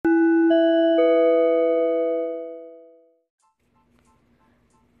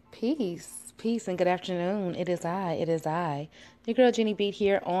Peace, and good afternoon. It is I, your girl Jenny Beat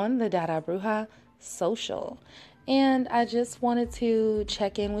here on the Dada Bruja Social. And I just wanted to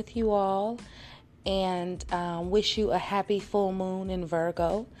check in with you all and wish you a happy full moon in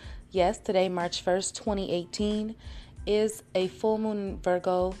Virgo. Yes, today, March 1st, 2018, is a full moon in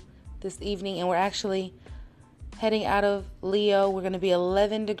Virgo this evening, and we're actually heading out of Leo. We're going to be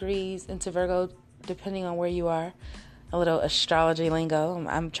 11 degrees into Virgo, depending on where you are. A little astrology lingo.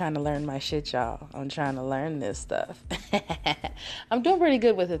 I'm trying to learn my shit, y'all. I'm trying to learn this stuff. I'm doing pretty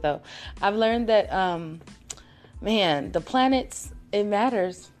good with it, though. I've learned that, the planets, it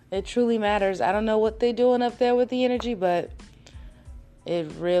matters. It truly matters. I don't know what they're doing up there with the energy, but it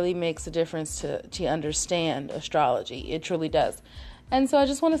really makes a difference to understand astrology. It truly does. And so I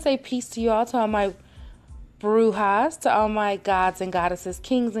just want to say peace to you all, to all my brujas, to all my gods and goddesses,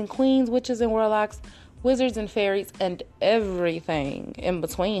 kings and queens, witches and warlocks, wizards and fairies, and everything in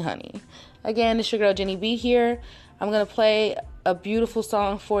between, honey. Again, it's your girl Jenny B here. I'm going to play a beautiful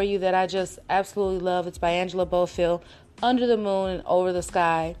song for you that I just absolutely love. It's by Angela Bofill, Under the Moon and Over the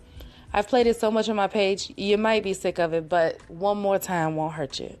Sky. I've played it so much on my page, you might be sick of it, but one more time won't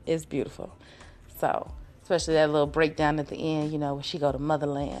hurt you. It's beautiful. So, especially that little breakdown at the end, when she go to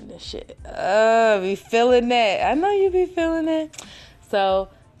motherland and shit. Be feeling that. I know you be feeling that. So,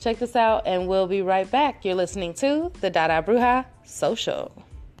 check this out, and we'll be right back. You're listening to the Dada Bruja Social.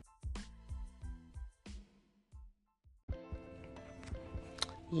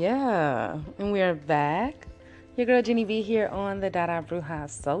 Yeah, and we are back. Your girl Jenny B here on the Dada Bruja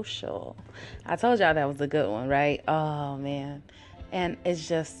Social. I told y'all that was a good one, right? Oh, man. And it's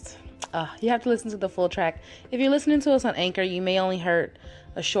just, you have to listen to the full track. If you're listening to us on Anchor, you may only heard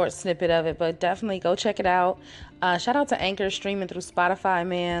a short snippet of it, but definitely go check it out. Shout out to Anchor streaming through Spotify,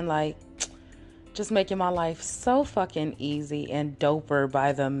 man. Like, just making my life so fucking easy and doper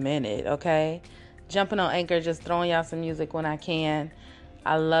by the minute, okay? Jumping on Anchor, just throwing y'all some music when I can.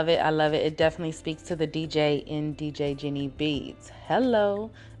 I love it. It definitely speaks to the DJ in DJ Jenny Beats.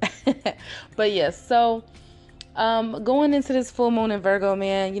 Hello. But yes, so going into this full moon in Virgo,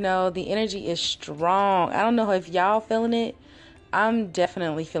 man, the energy is strong. I don't know if y'all feeling it. I'm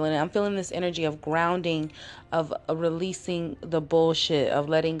definitely feeling it. I'm feeling this energy of grounding, of releasing the bullshit, of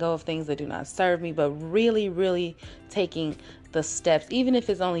letting go of things that do not serve me, but really, really taking the steps, even if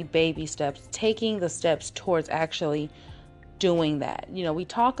it's only baby steps, taking the steps towards actually doing that. We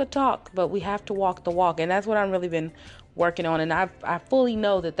talk a talk, but we have to walk the walk. And that's what I've really been working on. And I fully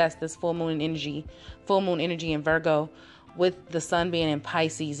know that that's this full moon energy in Virgo, with the sun being in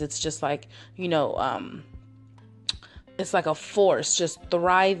Pisces. It's just like, it's like a force just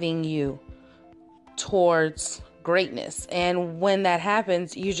thriving you towards greatness. And when that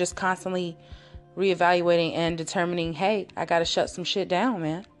happens, you're just constantly reevaluating and determining, hey, I got to shut some shit down,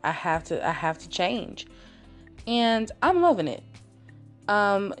 man. I have to change. And I'm loving it.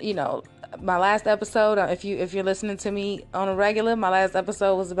 My last episode, if you're listening to me on a regular, my last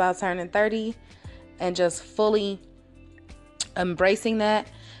episode was about turning 30 and just fully embracing that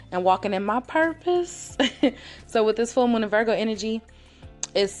and walking in my purpose. So with this full moon and Virgo energy,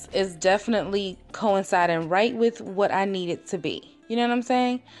 it's definitely coinciding right with what I need it to be. You know what I'm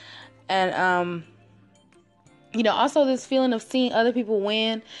saying? And also this feeling of seeing other people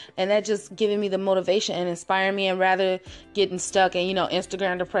win, and that just giving me the motivation and inspiring me, and rather getting stuck in,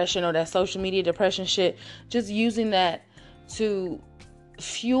 Instagram depression or that social media depression shit, just using that to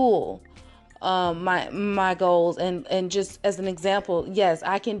fuel my goals, and just as an example, yes,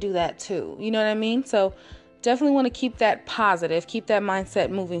 I can do that too. You know what I mean? So definitely want to keep that positive, keep that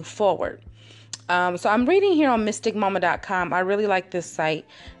mindset moving forward. So I'm reading here on mysticmama.com. I really like this site.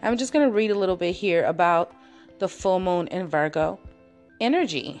 I'm just going to read a little bit here about the full moon in Virgo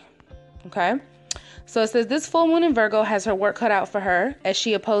energy. Okay. So it says this full moon in Virgo has her work cut out for her, as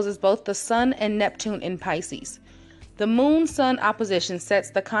she opposes both the sun and Neptune in Pisces. The moon-sun opposition sets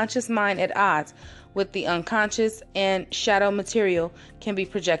the conscious mind at odds with the unconscious, and shadow material can be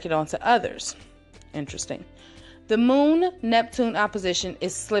projected onto others. Interesting. The moon-Neptune opposition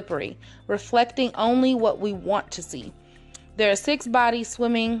is slippery, reflecting only what we want to see. There are 6 bodies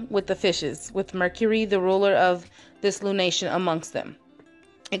swimming with the fishes, with Mercury, the ruler of this lunation, amongst them.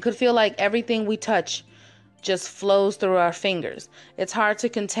 It could feel like everything we touch just flows through our fingers. It's hard to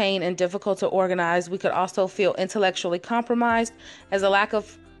contain and difficult to organize. We could also feel intellectually compromised, as a lack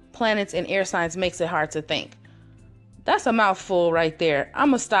of planets in air signs makes it hard to think. That's a mouthful right there. I'm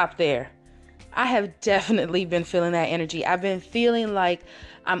going to stop there. I have definitely been feeling that energy. I've been feeling like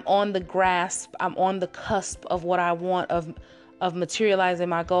I'm on the grasp. I'm on the cusp of what I want, of materializing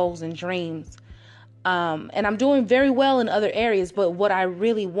my goals and dreams. And I'm doing very well in other areas, but what I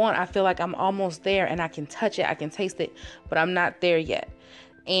really want, I feel like I'm almost there and I can touch it, I can taste it, but I'm not there yet.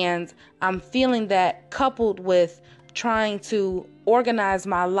 And I'm feeling that coupled with trying to organize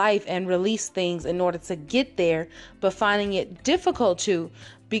my life and release things in order to get there, but finding it difficult to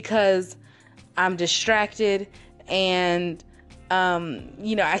because I'm distracted and,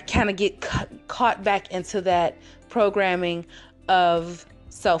 I kind of get caught back into that programming of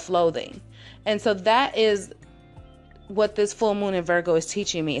self-loathing. And so that is what this full moon in Virgo is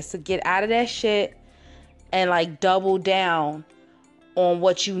teaching me, is to get out of that shit and like double down on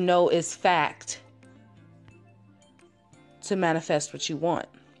what you know is fact to manifest what you want.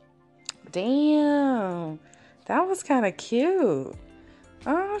 Damn, that was kind of cute.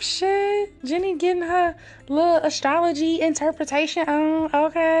 Oh shit, Jenny getting her little astrology interpretation on.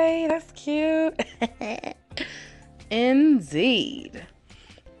 Okay, that's cute. Indeed.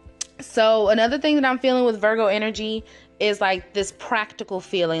 So another thing that I'm feeling with Virgo energy is like this practical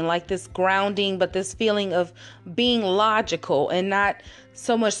feeling, like this grounding, but this feeling of being logical and not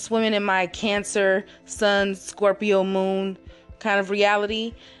so much swimming in my Cancer, Sun, Scorpio, Moon kind of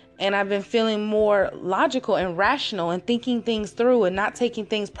reality. And I've been feeling more logical and rational and thinking things through and not taking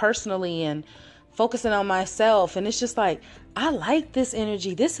things personally and focusing on myself. And it's just like, I like this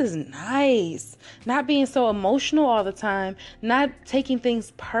energy. This is nice. Not being so emotional all the time, not taking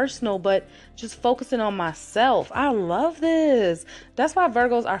things personal, but just focusing on myself. I love this. That's why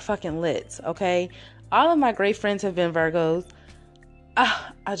Virgos are fucking lit, okay? All of my great friends have been Virgos.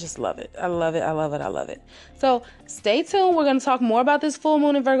 I just love it. I love it. I love it. I love it. So stay tuned. We're going to talk more about this full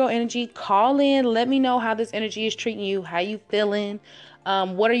moon in Virgo energy. Call in. Let me know how this energy is treating you. How you feeling?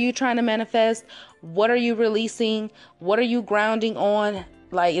 What are you trying to manifest? What are you releasing? What are you grounding on?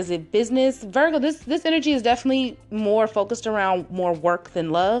 Like, is it business? Virgo, this energy is definitely more focused around more work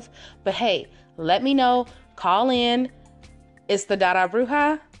than love. But hey, let me know. Call in. It's the Dada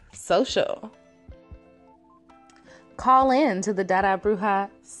Bruja Social. Call in to the Dada Bruja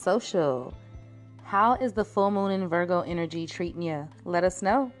Social. How is the full moon in Virgo energy treating you? Let us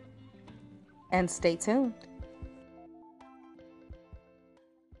know. And stay tuned.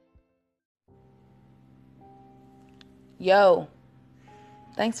 Yo,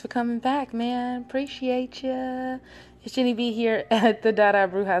 thanks for coming back, man. Appreciate ya. It's Jenny B here at the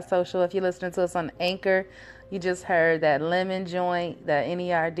Dada Bruja Social. If you're listening to us on Anchor, you just heard that lemon joint, that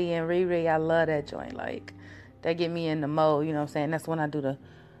NERD and Riri. I love that joint. Like, that get me in the mode, you know what I'm saying? That's when I do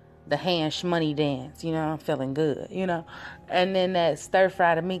the hand shmoney dance, you know, I'm feeling good, you know? And then that stir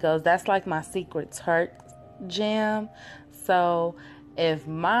fried amigos, that's like my secret Turk jam. So if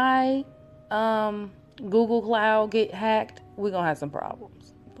my Google Cloud get hacked, we're going to have some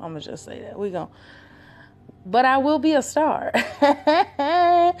problems. I'm going to just say that. But I will be a star.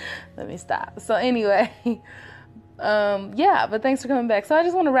 Let me stop. So anyway, but thanks for coming back. So I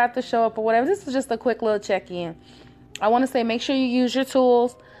just want to wrap the show up or whatever. This is just a quick little check-in. I want to say, make sure you use your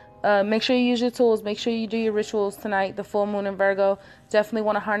tools. Make sure you do your rituals tonight. The full moon in Virgo. Definitely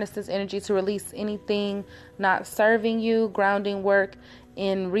want to harness this energy to release anything not serving you. Grounding work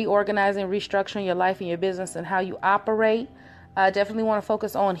in reorganizing, restructuring your life and your business and how you operate. Definitely want to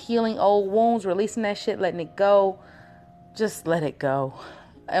focus on healing old wounds, releasing that shit, letting it go. Just let it go.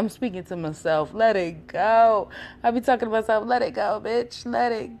 I'm speaking to myself. Let it go. I be talking to myself. Let it go, bitch.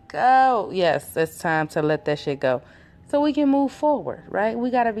 Let it go. Yes, it's time to let that shit go so we can move forward, right? We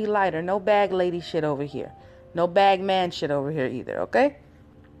got to be lighter. No bag lady shit over here. No bag man shit over here either, okay?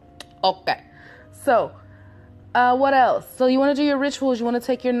 Okay. So, what else? So you want to do your rituals. You want to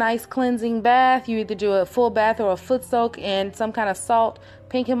take your nice cleansing bath. You either do a full bath or a foot soak in some kind of salt,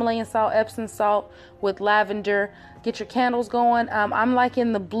 pink Himalayan salt, Epsom salt with lavender. Get your candles going. I'm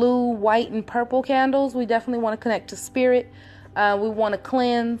liking the blue, white, and purple candles. We definitely want to connect to spirit. We want to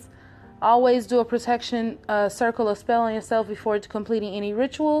cleanse. Always do a protection circle or spell on yourself before completing any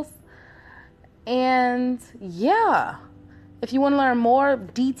rituals. And yeah, if you want to learn more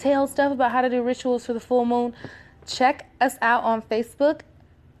detailed stuff about how to do rituals for the full moon, check us out on Facebook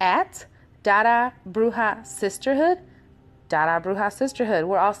at Dada Bruja Sisterhood. Dada Bruja Sisterhood.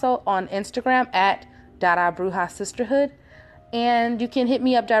 We're also on Instagram at Dada Bruja Sisterhood. And you can hit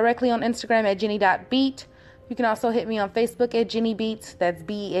me up directly on Instagram at jenny.beat. You can also hit me on Facebook at Jenny Beat. That's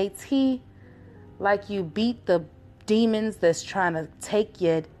B-E-A-T. Like you beat the demons that's trying to take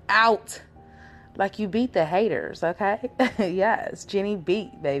you out. Like you beat the haters, okay? Yes, Jenny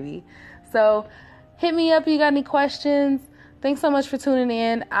Beat, baby. So hit me up if you got any questions. Thanks so much for tuning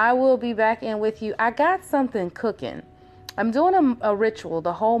in. I will be back in with you. I got something cooking. I'm doing a ritual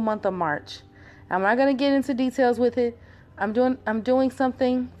the whole month of March. I'm not going to get into details with it. I'm doing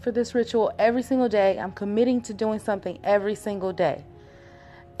something for this ritual every single day. I'm committing to doing something every single day.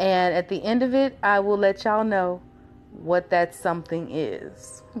 And at the end of it, I will let y'all know what that something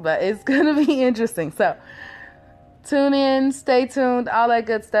is. But it's going to be interesting. So tune in, stay tuned, all that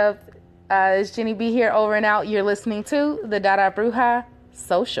good stuff. It's Jenny B here, over and out. You're listening to the Dada Bruja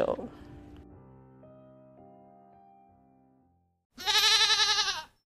Social.